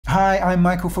Hi, I'm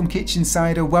Michael from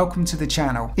Kitchinsider. Welcome to the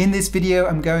channel. In this video,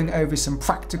 I'm going over some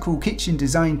practical kitchen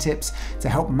design tips to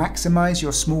help maximize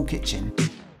your small kitchen.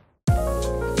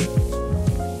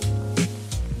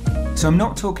 So I'm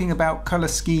not talking about colour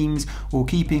schemes or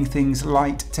keeping things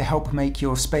light to help make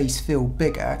your space feel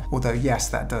bigger, although yes,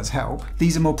 that does help.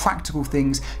 These are more practical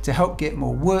things to help get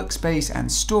more workspace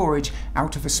and storage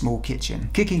out of a small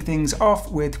kitchen. Kicking things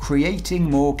off with creating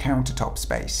more countertop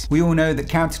space. We all know that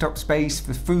countertop space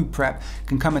for food prep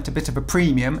can come at a bit of a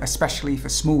premium, especially for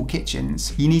small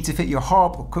kitchens. You need to fit your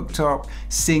hob or cooktop,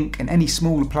 sink and any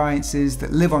small appliances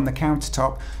that live on the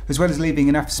countertop, as well as leaving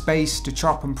enough space to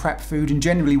chop and prep food and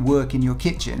generally work in your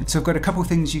kitchen. So I've got a couple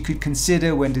things you could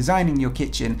consider when designing your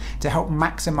kitchen to help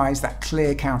maximize that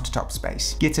clear countertop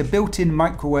space. Get a built-in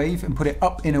microwave and put it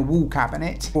up in a wall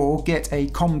cabinet, or get a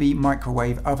combi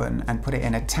microwave oven and put it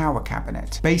in a tower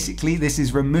cabinet. Basically, this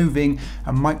is removing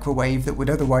a microwave that would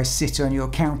otherwise sit on your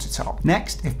countertop.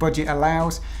 Next, if budget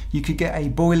allows, you could get a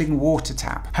boiling water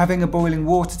tap. Having a boiling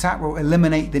water tap will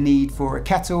eliminate the need for a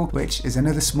kettle, which is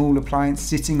another small appliance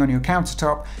sitting on your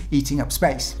countertop, eating up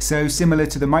space. So similar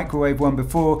to the microwave one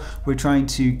before, we're trying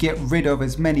to get rid of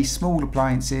as many small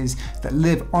appliances that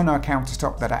live on our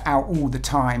countertop that are out all the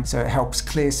time, so it helps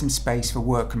clear some space for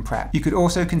work and prep. You could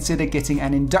also consider getting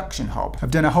an induction hob.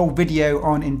 I've done a whole video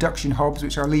on induction hobs,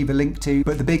 which I'll leave a link to,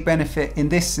 but the big benefit in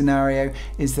this scenario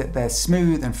is that they're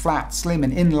smooth and flat, slim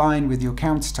and in line with your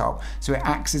countertop, so it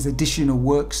acts as additional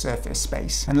work surface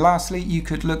space. And lastly, you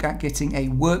could look at getting a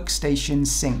workstation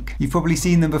sink. You've probably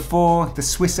seen them before, the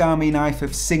Swiss Army knife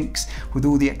of sinks with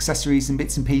all the accessories and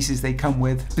bits and pieces they come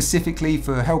with, specifically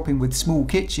for helping with small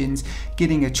kitchens.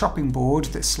 Getting a chopping board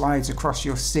that slides across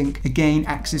your sink again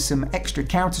acts as some extra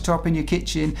countertop in your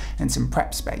kitchen and some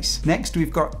prep space. Next,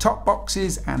 we've got top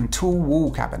boxes and tall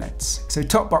wall cabinets. So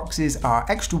top boxes are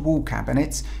extra wall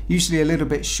cabinets, usually a little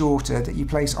bit shorter, that you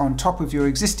place on top of your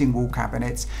existing wall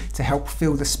cabinets to help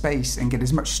fill the space and get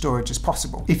as much storage as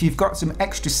possible. If you've got some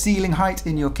extra ceiling height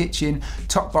in your kitchen,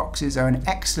 top boxes are an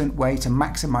excellent way to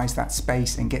maximize that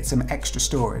space and get some extra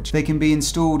storage. They can be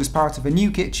installed as part of a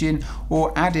new kitchen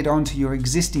or added onto your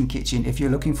existing kitchen if you're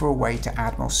looking for a way to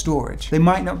add more storage. They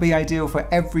might not be ideal for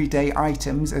everyday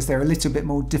items as they're a little bit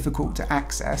more difficult to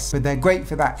access, but they're great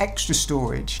for that extra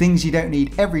storage. Things you don't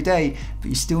need every day, but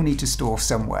you still need to store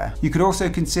somewhere. You could also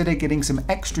consider getting some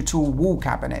extra tall wall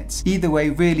cabinets. Either way,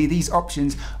 really, these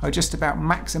options are just about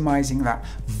maximizing that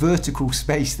vertical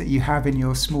space that you have in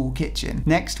your small kitchen.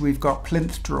 Next, we've got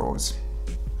plinth drawers.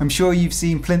 I'm sure you've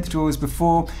seen plinth drawers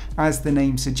before. As the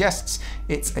name suggests,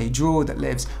 it's a drawer that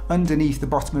lives underneath the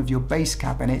bottom of your base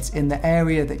cabinets in the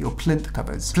area that your plinth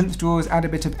covers. Plinth drawers add a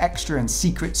bit of extra and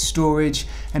secret storage,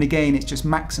 and again, it's just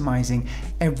maximizing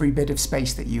every bit of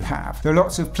space that you have. There are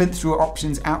lots of plinth drawer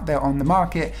options out there on the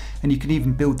market, and you can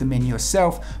even build them in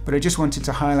yourself, but I just wanted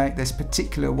to highlight this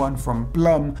particular one from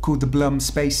Blum called the Blum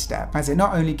Space Step, as it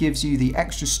not only gives you the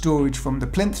extra storage from the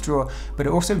plinth drawer, but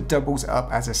it also doubles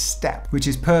up as a step, which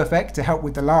is perfect to help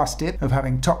with the last tip of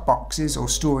having top boxes or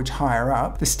storage higher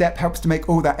up. The step helps to make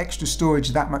all that extra storage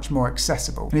that much more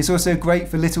accessible. And it's also great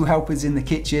for little helpers in the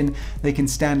kitchen. They can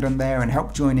stand on there and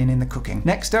help join in the cooking.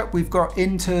 Next up, we've got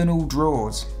internal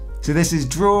drawers. So this is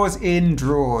drawers in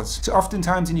drawers. So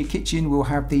oftentimes in your kitchen we'll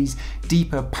have these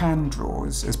deeper pan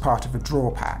drawers as part of a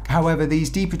drawer pack. However,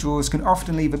 these deeper drawers can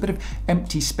often leave a bit of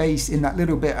empty space in that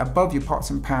little bit above your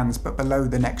pots and pans but below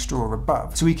the next drawer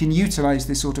above. So we can utilize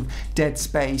this sort of dead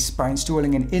space by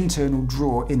installing an internal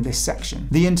drawer in this section.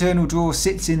 The internal drawer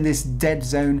sits in this dead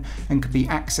zone and can be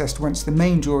accessed once the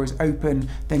main drawer is open,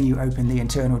 then you open the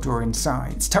internal drawer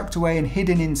inside. It's tucked away and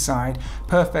hidden inside,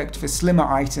 perfect for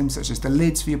slimmer items such as the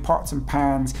lids for your pots and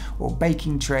pans or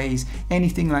baking trays,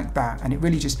 anything like that, and it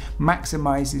really just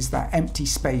maximizes that empty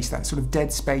space, that sort of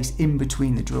dead space in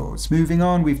between the drawers. Moving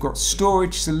on, we've got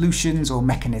storage solutions or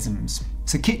mechanisms.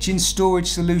 So kitchen storage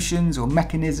solutions or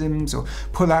mechanisms or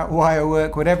pull-out wire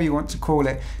work, whatever you want to call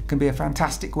it, can be a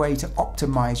fantastic way to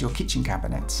optimize your kitchen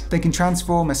cabinets. They can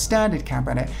transform a standard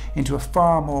cabinet into a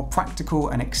far more practical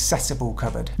and accessible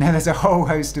cupboard. Now there's a whole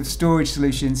host of storage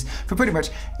solutions for pretty much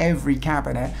every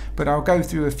cabinet, but I'll go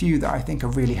through a few that I think are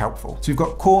really helpful. So we've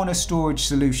got corner storage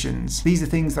solutions. These are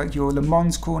things like your Le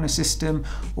Mans corner system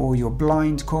or your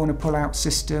blind corner pull-out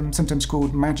system, sometimes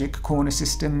called magic corner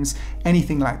systems,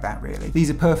 anything like that really. These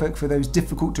are perfect for those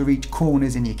difficult to reach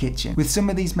corners in your kitchen. With some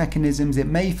of these mechanisms, it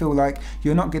may feel like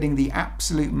you're not getting the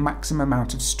absolute maximum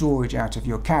amount of storage out of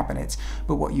your cabinets,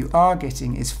 but what you are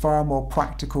getting is far more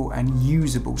practical and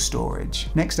usable storage.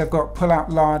 Next, I've got pull-out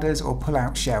larders or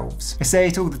pull-out shelves. I say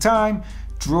it all the time,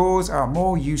 drawers are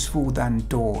more useful than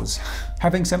doors.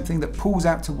 Having something that pulls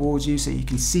out towards you so you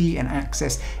can see and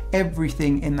access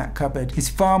everything in that cupboard is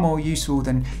far more useful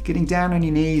than getting down on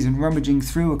your knees and rummaging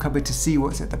through a cupboard to see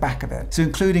what's at the back of it. So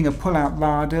including a pull-out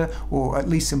larder or at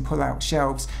least some pull-out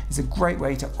shelves is a great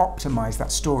way to optimize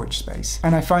that storage space.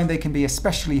 And I find they can be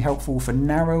especially helpful for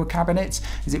narrower cabinets,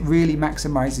 as it really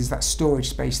maximizes that storage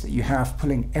space that you have,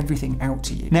 pulling everything out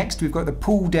to you. Next, we've got the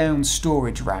pull-down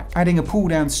storage rack. Adding a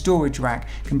pull-down storage rack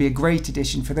can be a great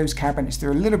addition for those cabinets that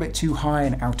are a little bit too high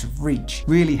and out of reach.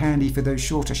 Really handy for those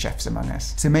shorter chefs among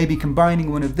us. So maybe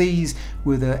combining one of these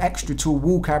with an extra tall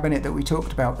wall cabinet that we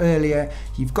talked about earlier,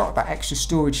 you've got that extra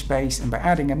storage space, and by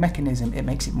adding a mechanism, it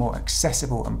makes it more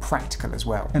accessible and practical as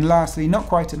well. And lastly, not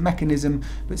quite a mechanism,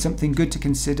 but something good to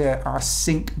consider are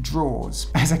sink drawers.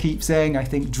 As I keep saying, I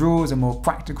think drawers are more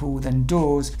practical than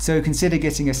doors, so consider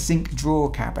getting a sink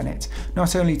drawer cabinet,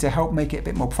 not only to help make it a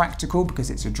bit more practical because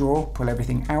it's a drawer, pull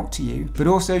everything out to you, but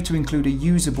also to include a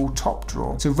usable top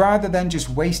drawer. So rather than just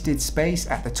wasted space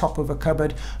at the top of a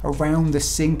cupboard around the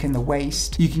sink and the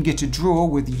waste, you can get a drawer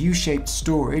with U-shaped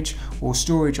storage or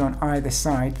storage on either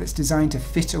side that's designed to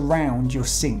fit around your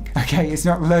sink. Okay, it's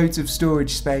not loads of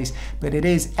storage space, but it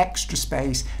is extra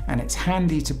space, and it's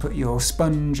handy to put your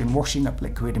sponge and washing up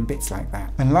liquid and bits like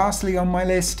that. And lastly on my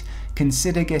list,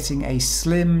 consider getting a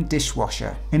slim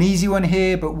dishwasher. An easy one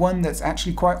here, but one that's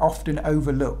actually quite often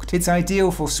overlooked. It's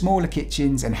ideal for smaller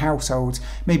kitchens and households.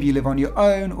 Maybe you live on your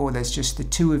own, or there's just the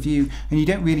two of you and you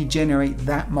don't really generate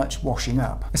that much washing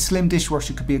up. A slim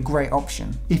dishwasher could be a great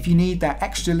option. If you need that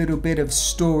extra little bit of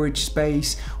storage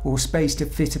space or space to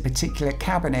fit a particular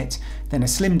cabinet, then a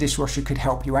slim dishwasher could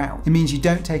help you out. It means you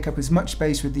don't take up as much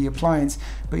space with the appliance,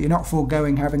 but you're not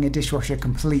foregoing having a dishwasher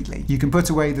completely. You can put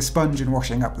away the sponge and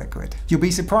washing up liquid. You'll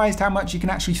be surprised how much you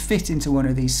can actually fit into one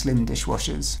of these slim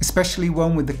dishwashers, especially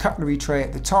one with the cutlery tray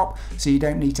at the top, so you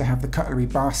don't need to have the cutlery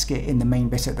basket in the main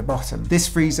bit at the bottom. This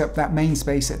frees up that main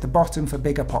space at the bottom for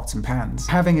bigger pots and pans.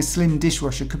 Having a slim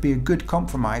dishwasher could be a good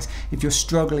compromise if you're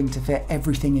struggling to fit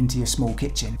everything into your small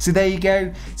kitchen. So there you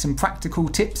go, some practical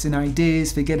tips and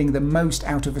ideas for getting the most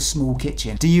out of a small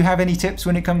kitchen. Do you have any tips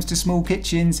when it comes to small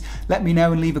kitchens? Let me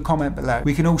know and leave a comment below.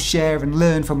 We can all share and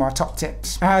learn from our top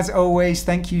tips. As always,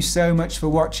 thank you so much for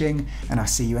watching, and I'll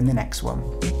see you in the next one.